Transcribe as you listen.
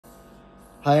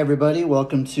Hi everybody,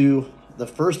 welcome to the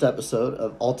first episode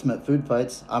of Ultimate Food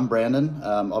Fights. I'm Brandon,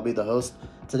 I'll be the host.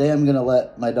 Today I'm going to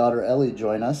let my daughter Ellie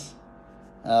join us.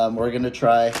 We're going to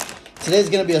try, today's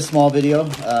going to be a small video.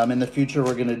 In the future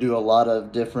we're going to do a lot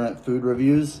of different food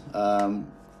reviews,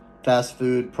 fast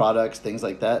food products, things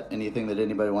like that, anything that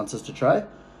anybody wants us to try.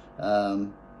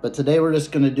 But today we're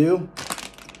just going to do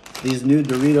these new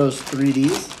Doritos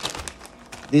 3Ds.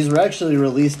 These were actually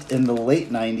released in the late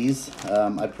 90s.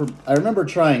 I remember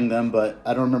trying them, but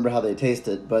I don't remember how they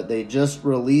tasted. But they just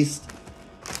released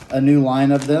a new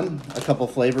line of them, a couple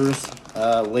flavors,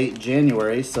 late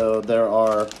January. So there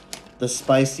are the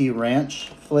spicy ranch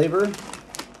flavor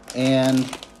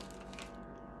and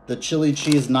the chili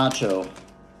cheese nacho.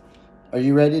 Are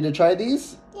you ready to try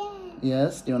these? Yeah.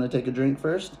 Yes? Do you want to take a drink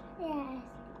first? Yeah.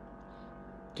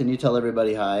 Can you tell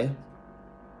everybody hi?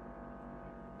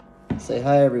 Say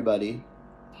hi, everybody.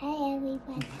 Hi,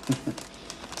 everybody.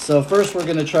 So first we're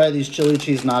going to try these chili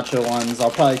cheese nacho ones.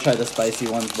 I'll probably try the spicy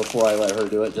ones before I let her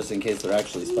do it, just in case they're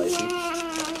actually spicy.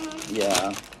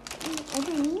 Yeah.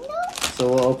 So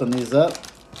we'll open these up.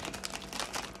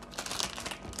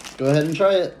 Go ahead and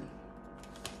try it.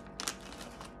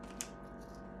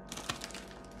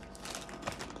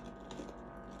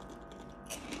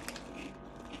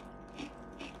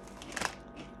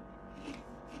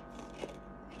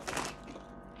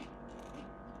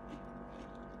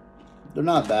 They're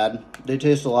not bad. They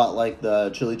taste a lot like the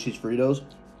chili cheese Fritos.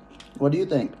 What do you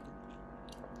think?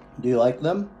 Do you like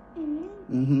them?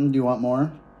 Do you want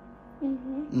more?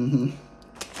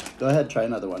 Go ahead, try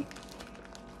another one.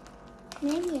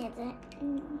 Maybe it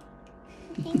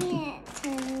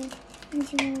turns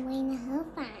into one of her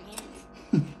fries.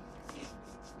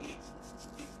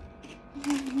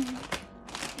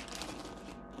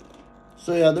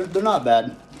 So yeah, they're not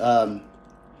bad.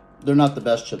 They're not the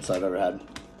best chips I've ever had.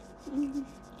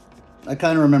 I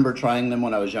kind of remember trying them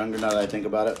when I was younger, now that I think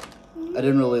about it. I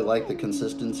didn't really like the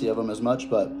consistency of them as much,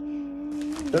 but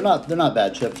they're not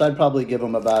bad chips. I'd probably give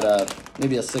them about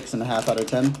maybe a 6.5 out of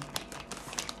 10.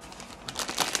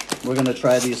 We're going to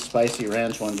try these spicy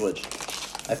ranch ones, which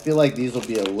I feel like these will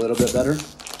be a little bit better.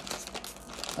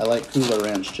 I like Cooler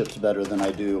Ranch chips better than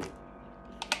I do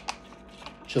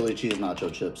chili cheese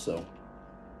nacho chips, so.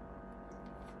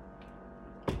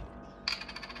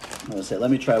 I'm gonna say, let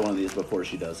me try one of these before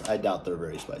she does. I doubt they're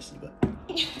very spicy, but.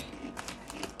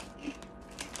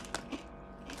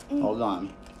 Hold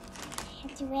on.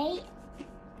 Have to wait.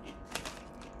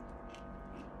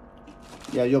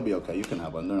 Yeah, you'll be okay. You can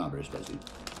have one. They're not very spicy.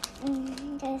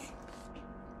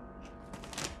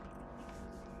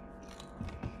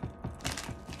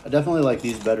 I definitely like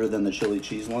these better than the chili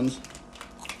cheese ones.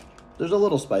 There's a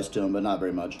little spice to them, but not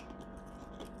very much.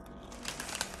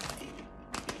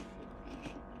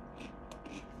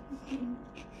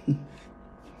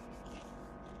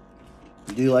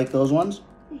 Do you like those ones?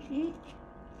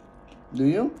 Do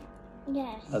you?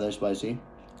 Yes. Are they spicy?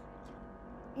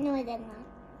 No, they're not.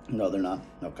 No, they're not.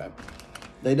 Okay.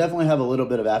 They definitely have a little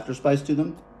bit of afterspice to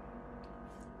them.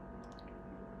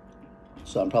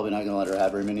 So I'm probably not going to let her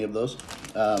have very many of those.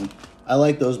 I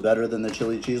like those better than the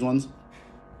chili cheese ones.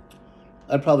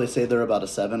 I'd probably say they're about a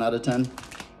 7 out of 10.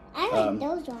 I like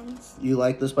those ones. You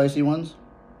like the spicy ones?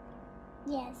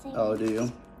 Yes. Oh, do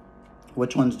you?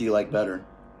 Which ones do you like better?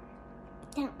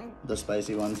 That one. The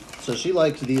spicy ones. So she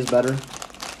likes these better.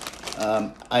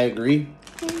 I agree.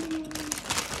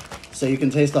 So you can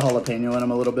taste the jalapeno in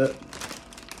them a little bit.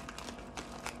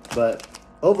 But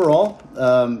overall,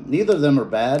 neither of them are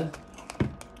bad.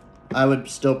 I would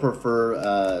still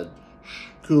prefer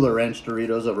Cooler Ranch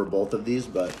Doritos over both of these,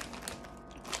 but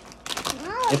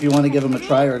if you want to give them a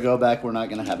try or go back, we're not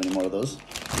going to have any more of those.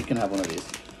 You can have one of these.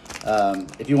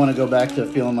 If you want to go back to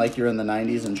feeling like you're in the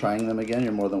 90s and trying them again,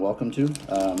 you're more than welcome to.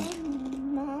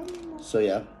 So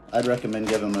yeah, I'd recommend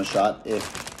giving them a shot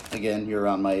if, again, you're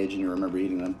around my age and you remember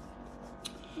eating them.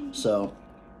 So,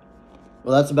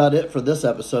 well, that's about it for this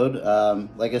episode.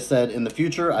 Like I said, in the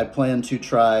future, I plan to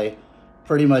try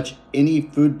pretty much any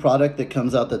food product that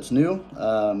comes out that's new,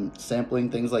 sampling,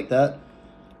 things like that.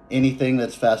 Anything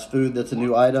that's fast food that's a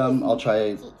new item, I'll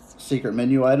try secret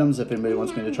menu items if anybody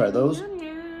wants me to try those.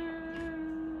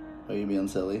 Are you being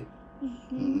silly?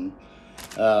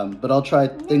 But I'll try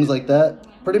things like that.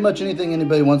 Pretty much anything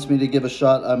anybody wants me to give a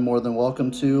shot, I'm more than welcome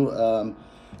to.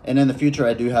 And in the future,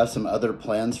 I do have some other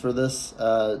plans for this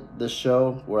this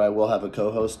show where I will have a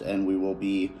co-host and we will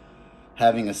be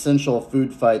having essential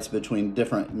food fights between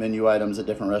different menu items at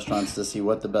different restaurants to see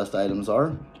what the best items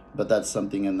are. But that's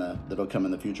something that'll come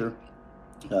in the future.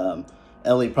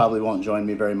 Ellie probably won't join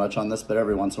me very much on this, but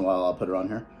every once in a while I'll put her on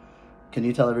here. Can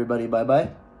you tell everybody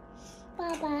bye-bye?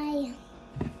 Bye-bye.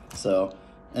 So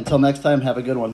until next time, have a good one.